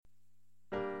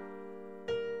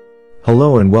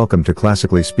Hello and welcome to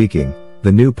Classically Speaking,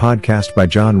 the new podcast by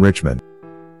John Richmond.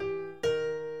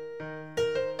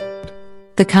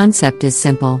 The concept is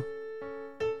simple.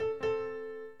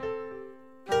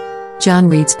 John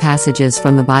reads passages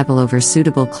from the Bible over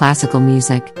suitable classical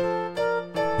music.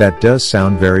 That does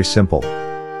sound very simple.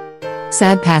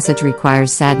 Sad passage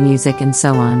requires sad music and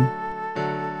so on.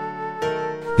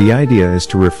 The idea is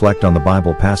to reflect on the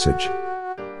Bible passage.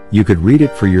 You could read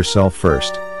it for yourself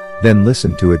first, then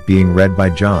listen to it being read by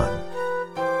John.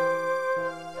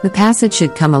 The passage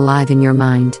should come alive in your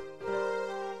mind.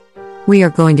 We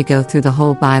are going to go through the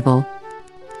whole Bible.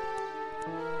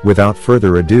 Without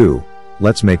further ado,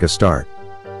 let's make a start.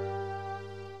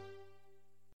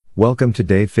 Welcome to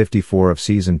day 54 of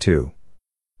season 2.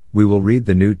 We will read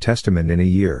the New Testament in a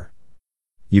year.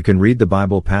 You can read the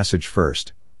Bible passage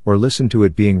first, or listen to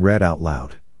it being read out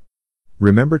loud.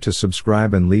 Remember to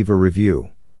subscribe and leave a review.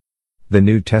 The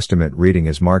New Testament reading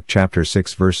is Mark chapter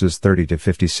 6 verses 30 to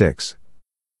 56.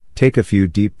 Take a few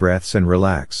deep breaths and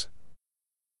relax.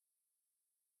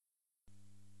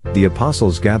 The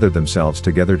apostles gathered themselves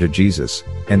together to Jesus,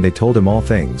 and they told him all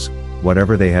things,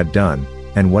 whatever they had done,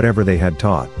 and whatever they had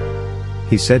taught.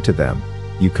 He said to them,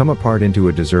 "You come apart into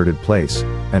a deserted place,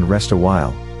 and rest a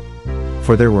while."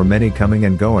 For there were many coming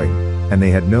and going, and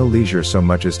they had no leisure so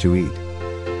much as to eat.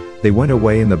 They went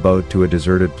away in the boat to a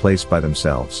deserted place by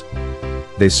themselves.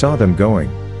 They saw them going,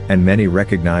 and many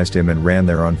recognized him and ran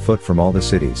there on foot from all the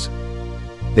cities.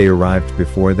 They arrived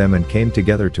before them and came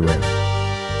together to him.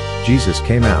 Jesus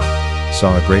came out,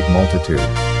 saw a great multitude,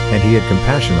 and he had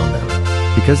compassion on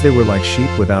them, because they were like sheep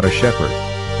without a shepherd,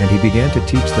 and he began to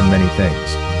teach them many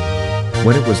things.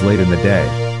 When it was late in the day,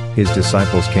 his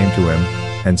disciples came to him,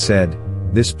 and said,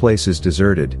 "This place is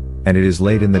deserted, and it is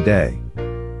late in the day.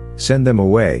 Send them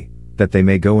away, that they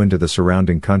may go into the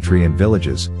surrounding country and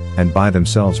villages, and buy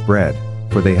themselves bread,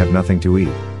 for they have nothing to eat."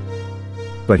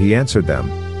 But he answered them,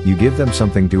 "You give them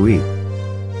something to eat."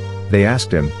 They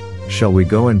asked him, "Shall we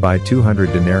go and buy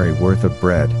 200 denarii worth of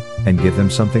bread, and give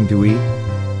them something to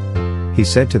eat?" He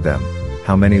said to them,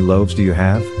 "How many loaves do you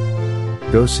have?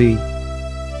 Go see."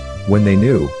 When they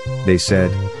knew, they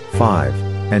said, 5,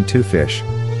 and 2 fish.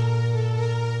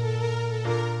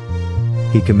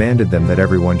 He commanded them that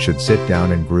everyone should sit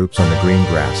down in groups on the green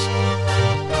grass.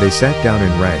 They sat down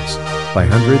in ranks, by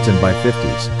hundreds and by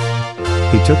 50s.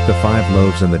 He took the 5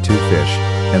 loaves and the 2 fish,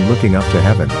 and looking up to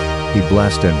heaven, he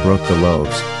blessed and broke the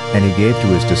loaves, and he gave to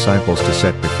his disciples to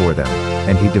set before them,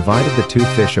 and he divided the 2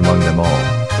 fish among them all.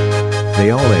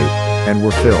 They all ate, and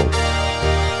were filled.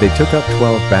 They took up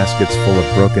 12 baskets full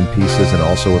of broken pieces and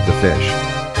also of the fish.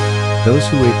 Those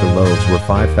who ate the loaves were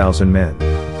 5,000 men.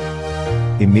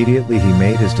 Immediately he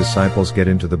made his disciples get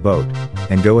into the boat,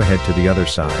 and go ahead to the other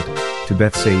side, to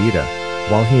Bethsaida,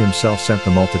 while he himself sent the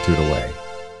multitude away.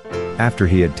 After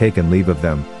he had taken leave of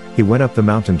them, he went up the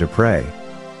mountain to pray.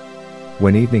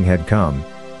 When evening had come,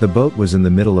 the boat was in the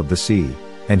middle of the sea,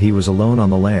 and he was alone on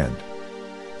the land.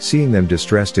 Seeing them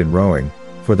distressed in rowing,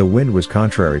 for the wind was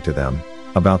contrary to them,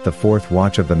 about the 4th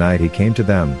watch of the night he came to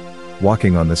them,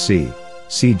 walking on the sea.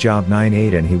 See Job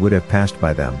 9:8. And he would have passed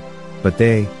by them. But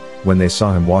they, when they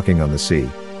saw him walking on the sea,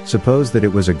 supposed that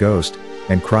it was a ghost,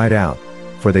 and cried out,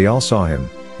 for they all saw him,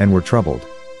 and were troubled.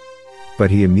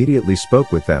 But he immediately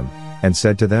spoke with them, and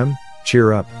said to them,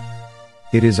 "Cheer up!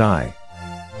 It is I.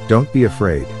 Don't be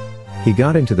afraid." He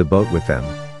got into the boat with them,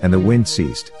 and the wind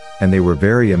ceased, and they were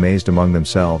very amazed among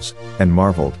themselves, and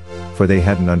marveled, for they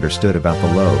hadn't understood about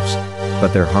the loaves,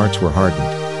 but their hearts were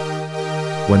hardened.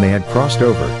 When they had crossed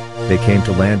over, they came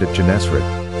to land at Gennesaret,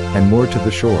 and moored to the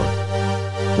shore.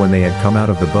 When they had come out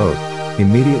of the boat,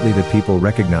 immediately the people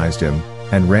recognized him,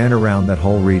 and ran around that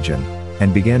whole region,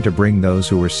 and began to bring those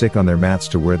who were sick on their mats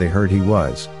to where they heard he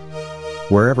was.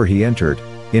 Wherever he entered,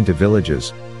 into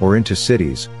villages, or into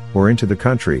cities, or into the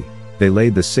country, they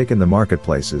laid the sick in the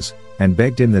marketplaces, and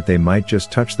begged him that they might just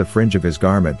touch the fringe of his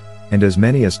garment, and as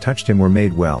many as touched him were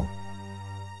made well.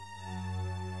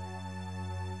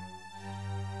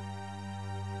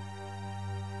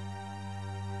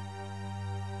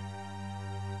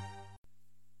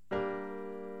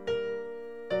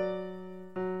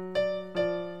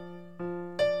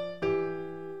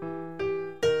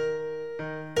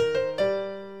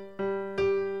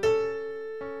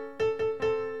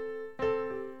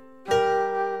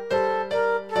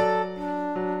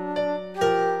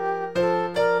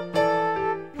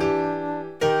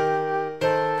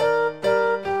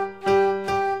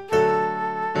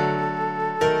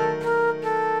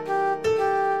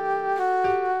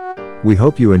 We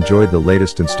hope you enjoyed the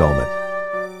latest installment.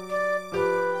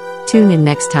 Tune in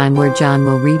next time where John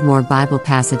will read more Bible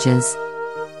passages.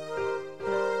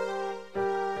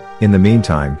 In the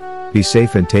meantime, be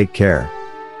safe and take care.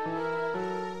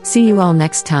 See you all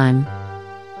next time.